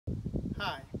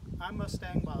I'm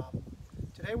Mustang Bob.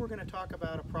 Today we're going to talk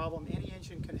about a problem any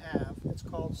engine can have. It's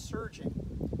called surging.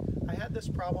 I had this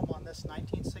problem on this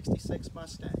 1966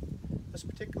 Mustang. This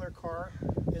particular car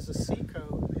is a C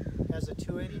code, has a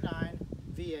 289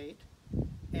 V8,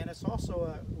 and it's also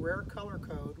a rare color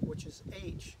code, which is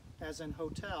H, as in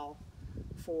hotel,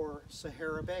 for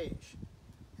Sahara Beige.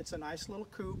 It's a nice little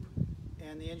coupe,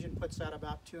 and the engine puts out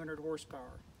about 200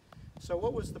 horsepower. So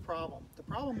what was the problem? The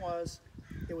problem was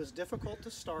it was difficult to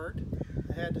start.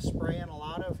 I had to spray in a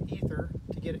lot of ether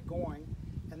to get it going,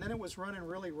 and then it was running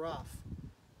really rough,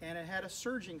 and it had a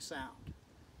surging sound,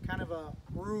 kind of a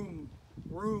room,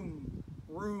 room,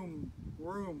 room,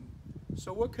 room.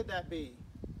 So what could that be?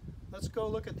 Let's go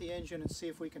look at the engine and see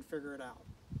if we can figure it out.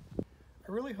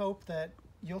 I really hope that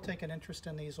you'll take an interest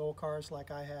in these old cars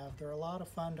like I have. They're a lot of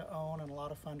fun to own and a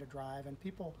lot of fun to drive, and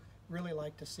people really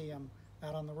like to see them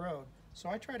out on the road. So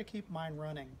I try to keep mine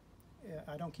running.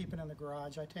 I don't keep it in the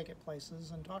garage. I take it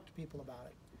places and talk to people about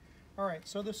it. All right,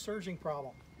 so this surging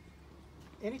problem.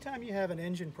 Anytime you have an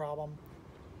engine problem,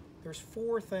 there's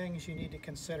four things you need to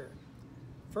consider.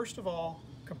 First of all,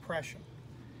 compression.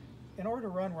 In order to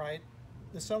run right,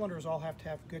 the cylinders all have to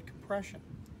have good compression.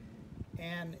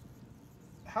 And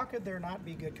how could there not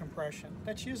be good compression?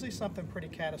 That's usually something pretty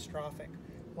catastrophic,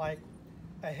 like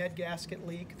a head gasket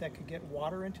leak that could get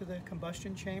water into the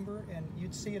combustion chamber, and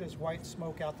you'd see it as white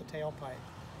smoke out the tailpipe.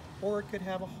 Or it could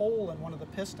have a hole in one of the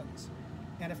pistons.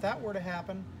 And if that were to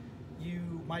happen, you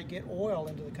might get oil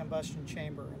into the combustion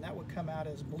chamber, and that would come out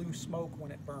as blue smoke when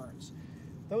it burns.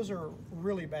 Those are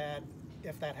really bad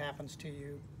if that happens to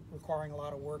you, requiring a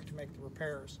lot of work to make the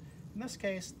repairs. In this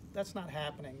case, that's not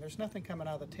happening. There's nothing coming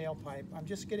out of the tailpipe. I'm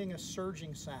just getting a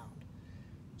surging sound.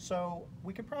 So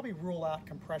we can probably rule out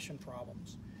compression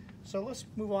problems. So let's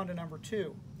move on to number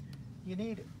two. You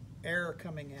need air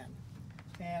coming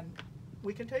in. And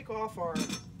we can take off our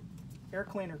air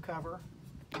cleaner cover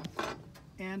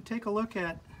and take a look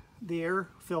at the air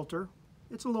filter.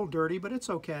 It's a little dirty, but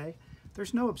it's okay.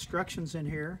 There's no obstructions in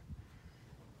here.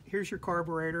 Here's your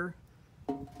carburetor.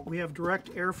 We have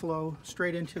direct airflow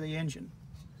straight into the engine.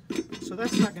 So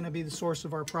that's not going to be the source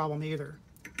of our problem either.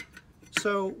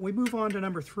 So we move on to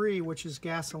number three, which is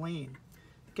gasoline.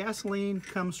 Gasoline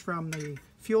comes from the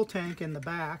fuel tank in the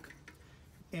back,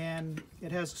 and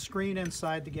it has a screen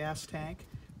inside the gas tank.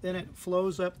 Then it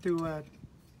flows up through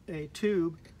a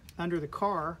tube under the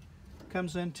car,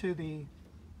 comes into the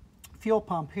fuel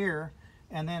pump here,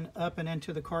 and then up and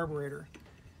into the carburetor.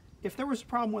 If there was a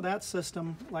problem with that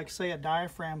system, like say a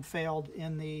diaphragm failed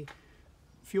in the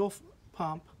fuel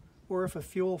pump, or if a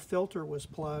fuel filter was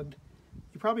plugged,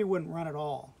 you probably wouldn't run at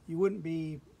all. You wouldn't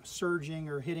be surging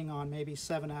or hitting on maybe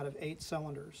 7 out of 8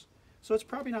 cylinders. So it's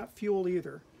probably not fuel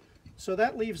either. So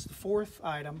that leaves the fourth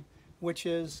item, which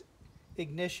is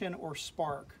ignition or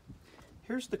spark.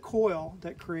 Here's the coil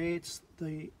that creates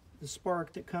the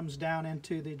spark that comes down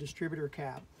into the distributor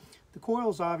cap. The coil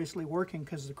is obviously working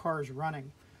because the car is running.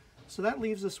 So that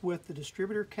leaves us with the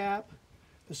distributor cap,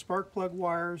 the spark plug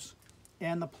wires,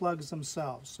 and the plugs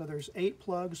themselves. So there's 8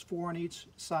 plugs, 4 on each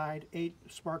side, 8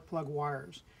 spark plug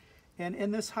wires. And in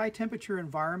this high temperature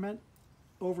environment,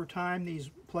 over time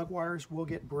these plug wires will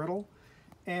get brittle,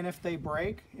 and if they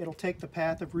break, it'll take the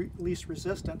path of least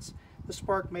resistance. The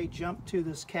spark may jump to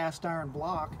this cast iron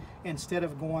block instead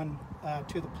of going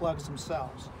to the plugs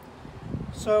themselves.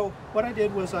 So what I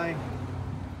did was I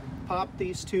popped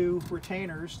these 2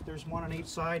 retainers, there's one on each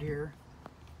side here,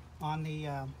 on the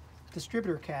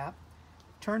distributor cap,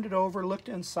 turned it over, looked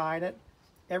inside it.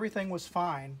 Everything was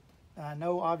fine.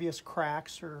 No obvious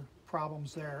cracks or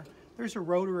problems there. There's a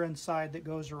rotor inside that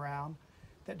goes around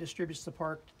that distributes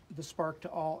the spark to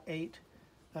all 8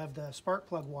 of the spark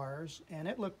plug wires, and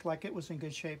it looked like it was in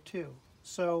good shape too.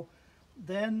 So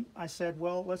then I said,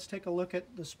 well, let's take a look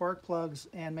at the spark plugs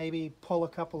and maybe pull a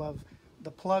couple of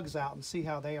the plugs out and see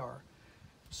how they are.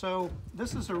 So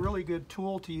this is a really good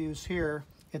tool to use here.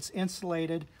 It's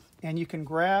insulated, and you can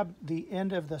grab the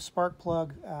end of the spark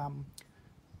plug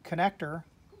connector,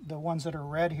 the ones that are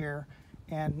red here,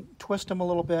 and twist them a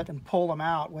little bit and pull them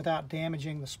out without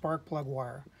damaging the spark plug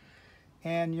wire.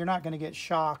 And you're not going to get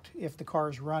shocked if the car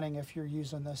is running if you're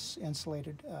using this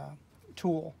insulated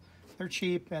tool. They're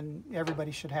cheap, and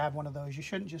everybody should have one of those. You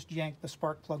shouldn't just yank the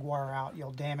spark plug wire out.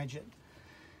 You'll damage it.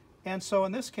 And so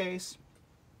in this case,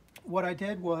 what I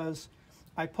did was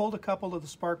I pulled a couple of the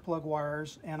spark plug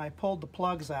wires and I pulled the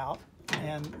plugs out,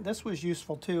 and this was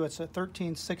useful too. It's a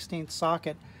 13/16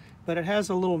 socket, but it has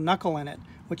a little knuckle in it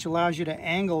which allows you to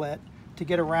angle it to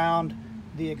get around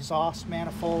the exhaust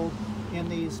manifold. In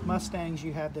these Mustangs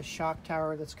you have this shock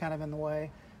tower that's kind of in the way.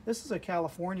 This is a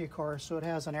California car, so it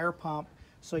has an air pump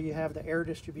so you have the air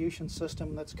distribution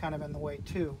system that's kind of in the way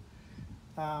too.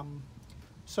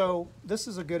 So this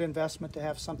is a good investment to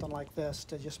have something like this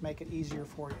to just make it easier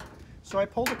for you. So I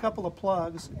pulled a couple of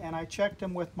plugs and I checked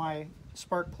them with my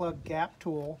spark plug gap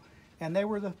tool, and they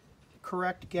were the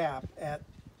correct gap at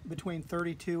between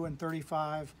 32 and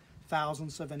 35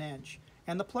 thousandths of an inch.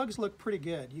 And the plugs look pretty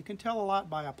good. You can tell a lot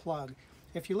by a plug.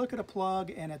 If you look at a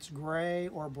plug and it's gray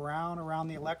or brown around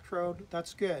the electrode,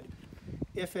 that's good.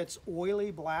 If it's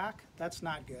oily black, that's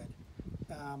not good.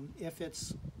 If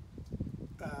it's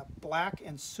black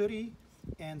and sooty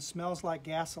and smells like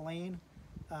gasoline,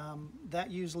 that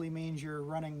usually means you're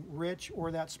running rich,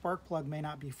 or that spark plug may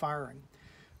not be firing.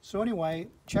 So anyway,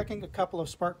 checking a couple of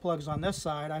spark plugs on this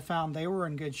side, I found they were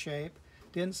in good shape.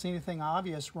 Didn't see anything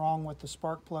obvious wrong with the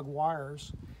spark plug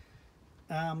wires.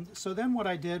 So then what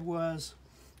I did was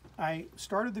I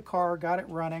started the car, got it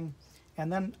running,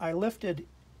 and then I lifted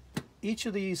each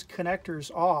of these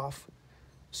connectors off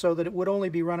so that it would only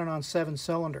be running on 7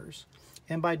 cylinders.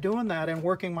 And by doing that and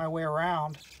working my way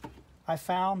around, I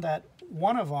found that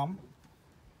one of them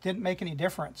didn't make any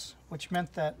difference, which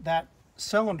meant that that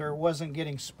cylinder wasn't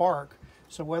getting spark.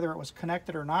 So whether it was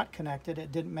connected or not connected,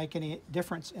 it didn't make any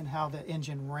difference in how the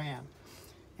engine ran.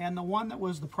 And the one that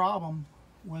was the problem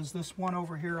was this one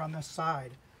over here on this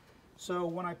side. So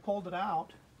when I pulled it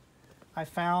out, I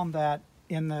found that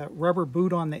in the rubber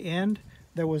boot on the end,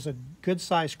 there was a good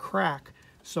sized crack.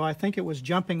 So I think it was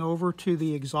jumping over to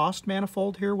the exhaust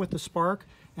manifold here with the spark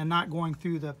and not going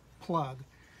through the plug.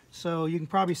 So you can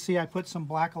probably see I put some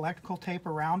black electrical tape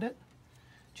around it,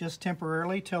 just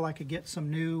temporarily till I could get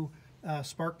some new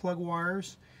spark plug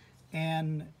wires,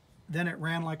 and then it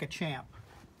ran like a champ.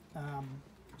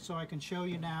 So I can show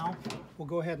you now. We'll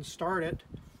go ahead and start it,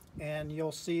 and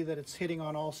you'll see that it's hitting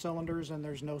on all cylinders and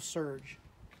there's no surge.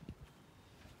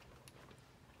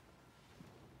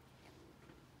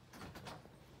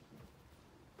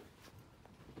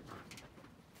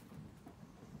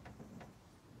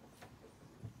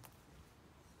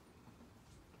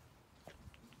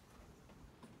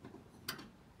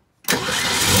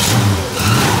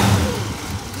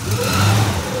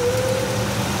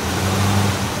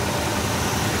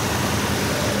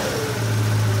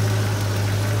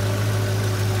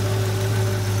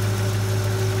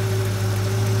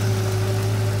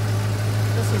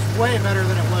 Way better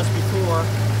than it was before,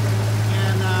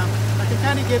 and I can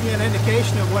kind of give you an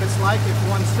indication of what it's like if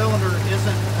one cylinder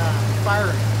isn't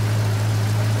firing.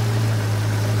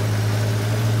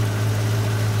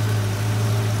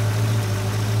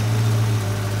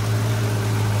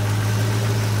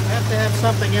 You have to have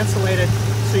something insulated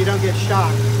so you don't get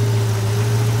shocked.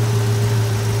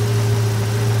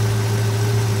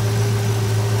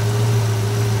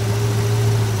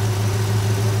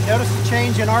 Notice the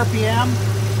change in RPM.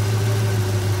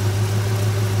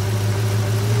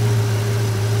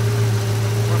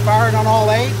 Fired on all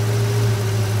 8.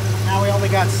 Now we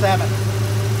only got 7.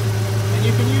 And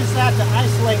you can use that to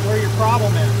isolate where your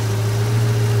problem is.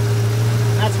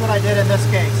 And that's what I did in this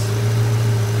case.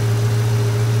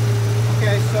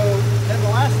 Okay, so then the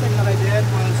last thing that I did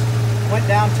was went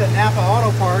down to Napa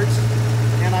Auto Parts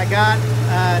and I got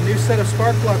a new set of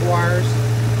spark plug wires,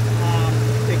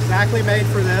 exactly made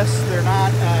for this. They're not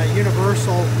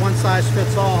universal, one size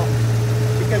fits all,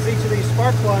 because each of these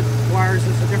spark plug wires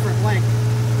is a different length.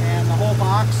 And the whole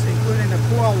box, including the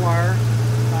coil wire,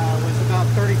 was about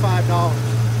 $35.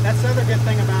 That's the other good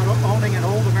thing about owning an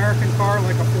old American car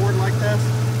like a Ford like this,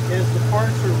 is the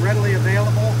parts are readily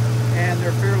available and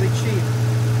they're fairly cheap.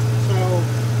 So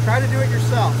try to do it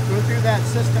yourself. Go through that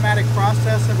systematic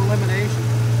process of elimination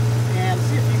and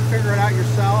see if you can figure it out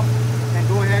yourself, and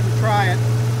go ahead and try it.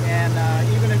 And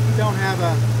even if you don't have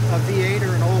a V8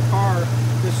 or an old car,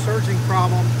 this surging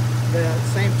problem, the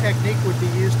same technique would be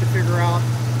used to figure out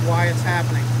why it's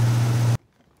happening.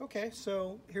 Okay,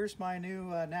 so here's my new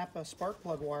Napa spark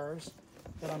plug wires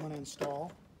that I'm going to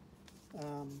install.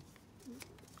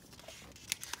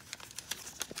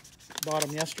 Bought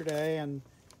them yesterday, and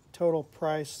total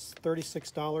price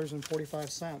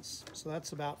 $36.45. So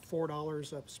that's about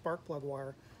 $4 of spark plug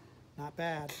wire. Not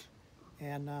bad.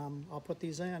 And I'll put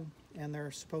these in, and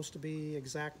they're supposed to be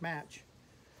exact match.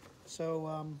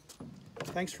 So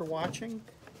thanks for watching,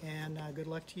 and good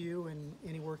luck to you in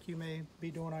any work you may be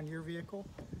doing on your vehicle.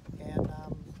 And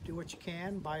do what you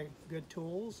can, buy good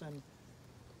tools, and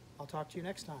I'll talk to you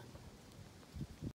next time.